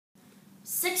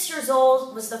6 years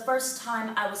old was the first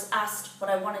time I was asked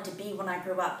what I wanted to be when I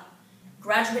grew up.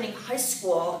 Graduating high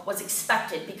school was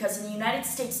expected because in the United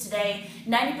States today,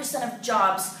 90% of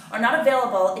jobs are not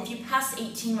available if you pass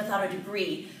 18 without a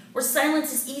degree, where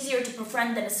silence is easier to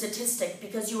befriend than a statistic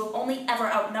because you have only ever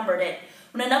outnumbered it.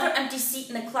 When another empty seat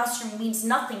in the classroom means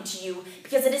nothing to you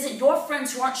because it isn't your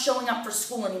friends who aren't showing up for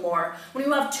school anymore. When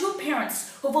you have two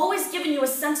parents who have always given you a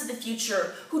sense of the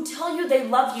future, who tell you they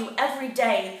love you every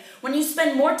day. When you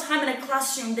spend more time in a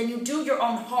classroom than you do your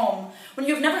own home. When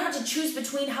you have never had to choose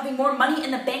between having more money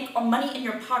in the bank or money in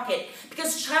your pocket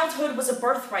because childhood was a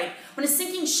birthright. When a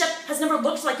sinking ship has never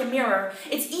looked like a mirror.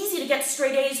 It's easy to get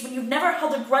straight A's when you've never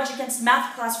held a grudge against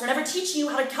math class for never teaching you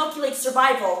how to calculate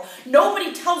survival.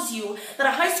 Nobody tells you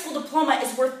that a high school diploma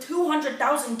is worth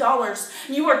 $200,000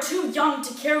 and you are too young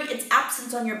to carry its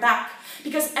absence on your back.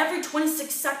 Because every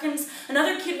 26 seconds,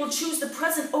 another kid will choose the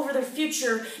present over their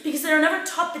future because they are never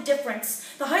taught the difference.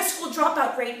 The high school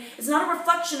dropout rate is not a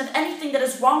reflection of anything that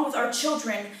is wrong with our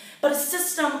children, but a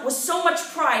system with so much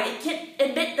pride it can't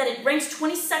admit that it ranks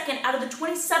 22nd out of the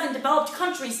 27 developed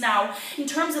countries now in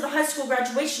terms of the high school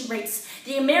graduation rates.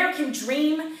 The American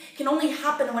dream can only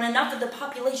happen when enough of the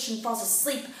population falls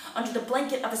asleep under the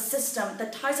blanket of a system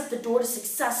that ties up the door to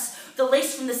success, the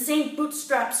lace from the same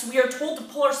bootstraps we are told to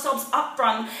pull ourselves up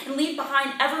from and leave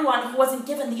behind everyone who wasn't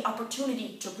given the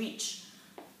opportunity to reach.